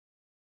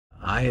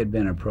I had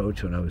been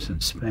approached when I was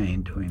in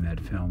Spain doing that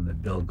film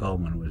that Bill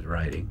Goldman was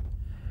writing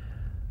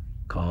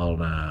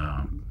called,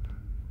 I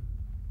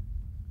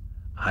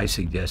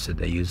suggested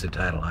they use the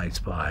title I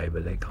Spy,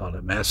 but they called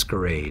it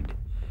Masquerade,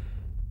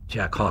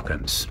 Jack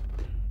Hawkins.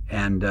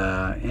 And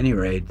at any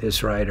rate,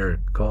 this writer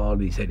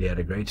called, he said he had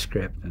a great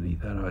script and he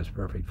thought I was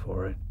perfect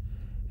for it.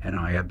 And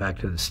I got back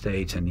to the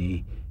States and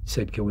he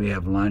said, can we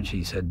have lunch?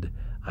 He said,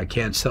 I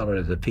can't sell it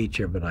as a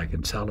feature, but I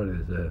can sell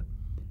it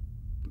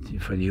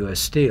for the U.S.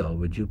 Steel.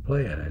 Would you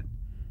play in it?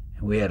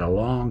 And we had a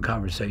long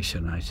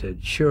conversation. I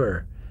said,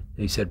 sure.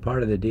 They said,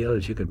 part of the deal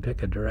is you can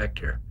pick a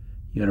director.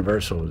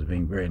 Universal was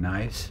being very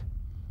nice.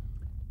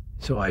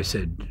 So I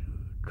said,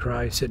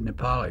 try Sidney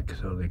Pollack.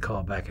 So they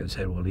called back and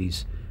said, well,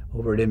 he's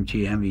over at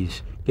MGM,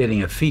 he's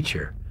getting a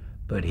feature,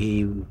 but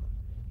he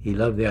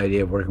loved the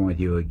idea of working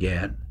with you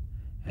again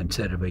and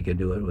said if we could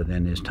do it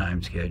within his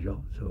time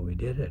schedule. So we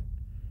did it.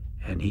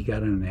 And he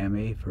got an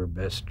Emmy for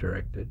Best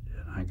Directed,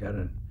 and I got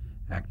an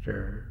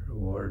Actor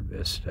Award,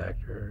 Best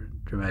Actor,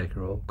 dramatic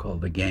role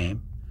called The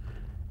Game.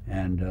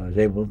 And I was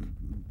able,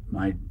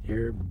 my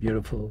dear,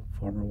 beautiful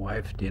former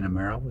wife, Dina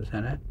Merrill, was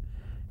in it.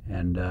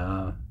 And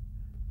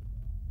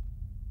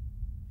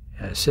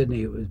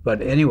Sidney was,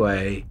 but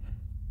anyway,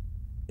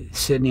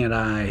 Sidney and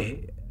I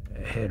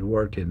had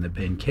worked in the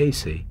Ben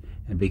Casey,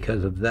 and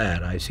because of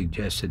that, I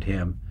suggested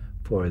him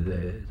for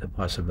the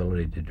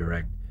possibility to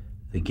direct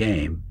The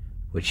Game,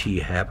 which he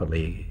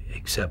happily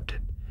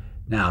accepted.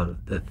 Now,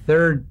 the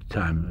third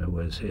time it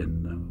was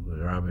in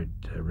with Robert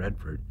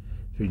Redford,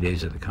 3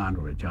 Days of the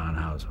Condor with John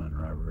Houseman,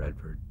 Robert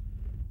Redford,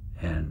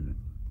 and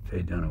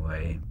Faye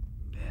Dunaway,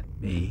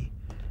 and me.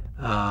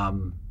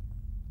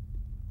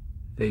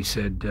 They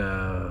said,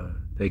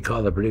 they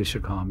called, the producer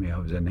called me, I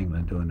was in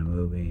England doing a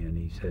movie, and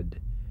he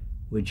said,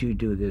 would you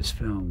do this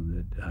film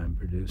that I'm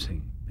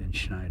producing, Ben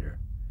Schneider?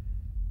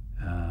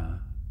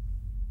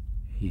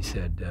 He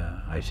said,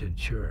 I said,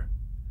 sure.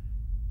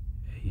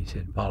 He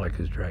said, Pollack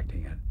is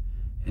directing it.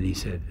 And he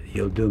said,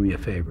 you'll do me a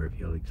favor if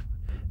you'll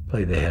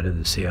play the head of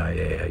the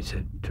CIA. I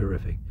said,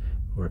 terrific.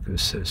 Work with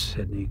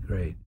Sidney,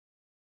 great.